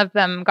not one of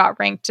them got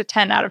ranked to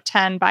 10 out of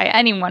 10 by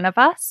any one of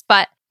us.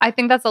 But I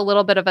think that's a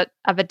little bit of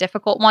a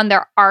difficult one.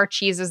 There are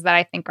cheeses that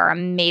I think are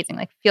amazing,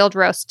 like field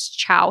roast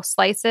chow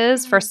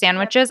slices for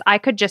sandwiches. I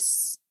could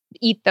just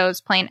eat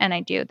those plain, and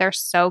I do. They're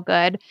so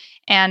good.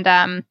 And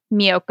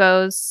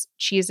Miyoko's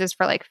cheeses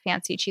for like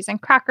fancy cheese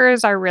and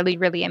crackers are really,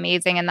 really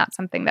amazing. And that's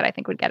something that I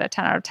think would get a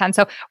 10 out of 10.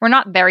 So we're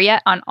not there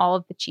yet on all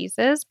of the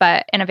cheeses,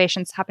 but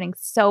innovation's happening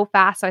so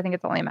fast. So I think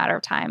it's only a matter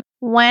of time.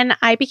 When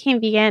I became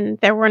vegan,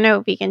 there were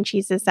no vegan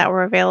cheeses that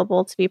were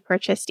available to be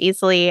purchased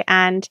easily.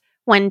 And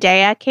when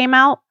Daiya came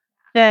out,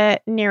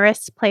 the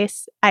nearest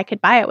place I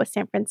could buy it was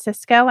San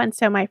Francisco. And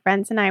so my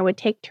friends and I would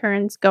take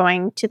turns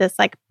going to this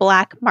like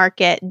black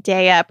market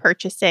Daiya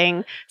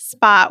purchasing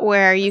spot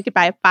where you could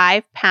buy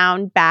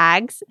 5-pound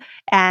bags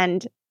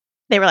and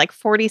they were like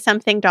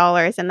 $40-something.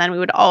 And then we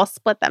would all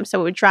split them. So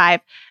we would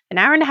drive an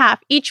hour and a half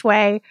each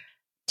way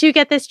to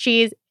get this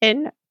cheese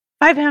in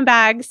 5-pound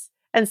bags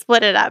and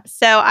split it up.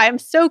 So I'm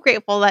so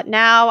grateful that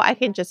now I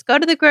can just go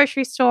to the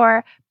grocery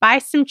store, buy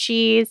some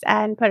cheese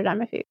and put it on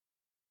my food.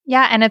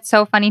 Yeah, and it's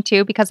so funny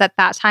too, because at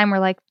that time we're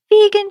like,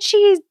 vegan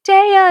cheese,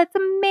 Daiya, it's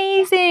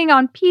amazing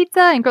on pizza.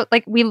 And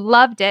like we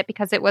loved it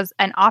because it was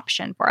an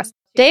option for us.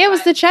 Daiya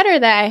was the cheddar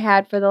that I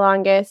had for the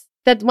longest.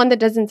 That one that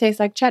doesn't taste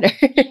like cheddar.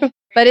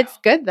 But it's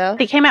good though.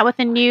 They came out with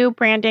a new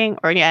branding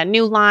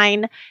new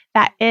line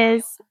that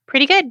is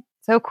pretty good.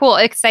 So cool.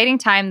 Exciting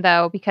time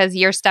though, because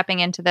you're stepping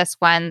into this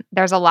when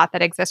there's a lot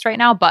that exists right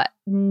now, but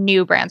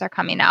new brands are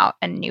coming out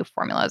and new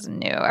formulas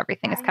and new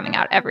everything is coming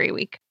out every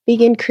week.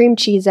 Vegan cream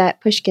cheese at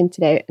Pushkin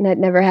today, and I'd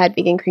never had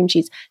vegan cream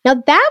cheese. Now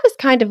that was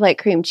kind of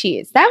like cream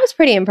cheese. That was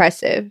pretty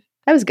impressive.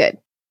 That was good.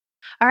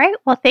 All right.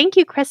 Well, thank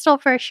you, Crystal,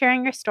 for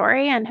sharing your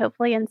story and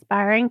hopefully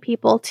inspiring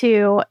people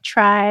to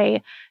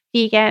try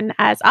vegan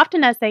as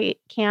often as they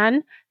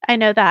can. I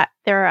know that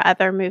there are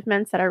other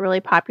movements that are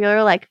really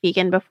popular, like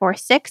Vegan Before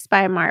 6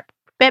 by Mark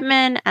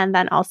Bittman, and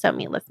then also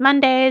Meatless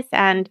Mondays,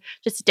 and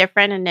just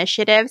different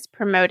initiatives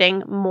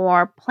promoting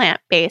more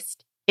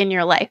plant-based in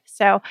your life.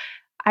 So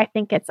I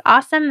think it's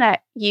awesome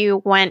that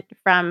you went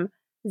from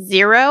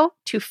 0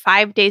 to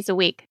 5 days a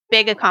week.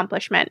 Big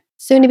accomplishment.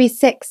 Soon to be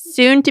 6.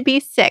 Soon to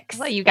be 6.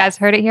 Well, you guys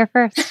heard it here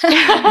first. Now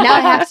I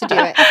have to do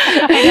it.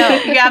 I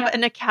know. You have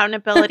an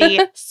accountability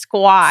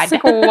squad.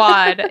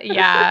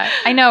 Yeah.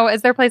 I know.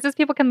 Is there places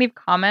people can leave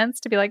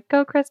comments to be like,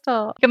 go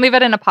Crystal? You can leave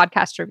it in a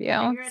podcast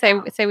review.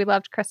 Say we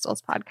loved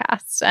Crystal's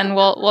podcast, and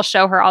we'll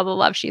show her all the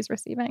love she's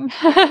receiving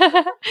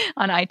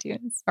on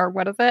iTunes, or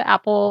what is it?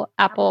 Apple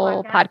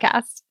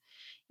Podcast.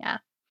 Yeah.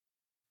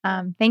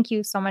 Thank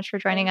you so much for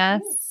joining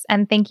us.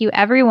 And thank you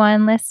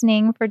everyone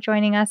listening for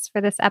joining us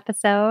for this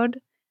episode.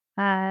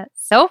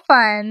 So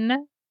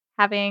fun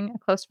having a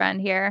close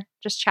friend here,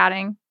 just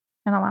chatting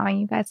and allowing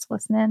you guys to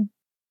listen in.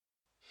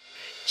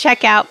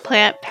 Check out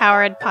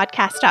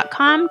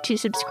plantpoweredpodcast.com to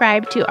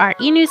subscribe to our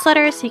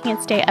e-newsletter so you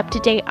can stay up to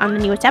date on the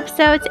newest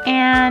episodes.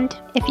 And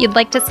if you'd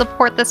like to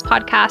support this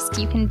podcast,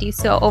 you can do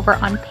so over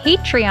on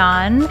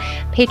Patreon,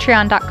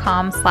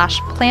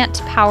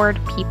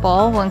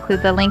 patreon.com/plantpoweredpeople. We'll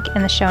include the link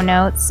in the show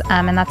notes.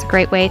 And that's a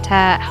great way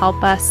to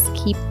help us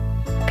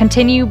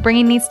continue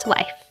bringing these to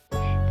life.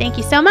 Thank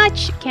you so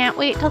much. Can't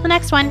wait till the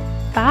next one.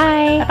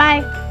 Bye.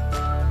 Bye-bye.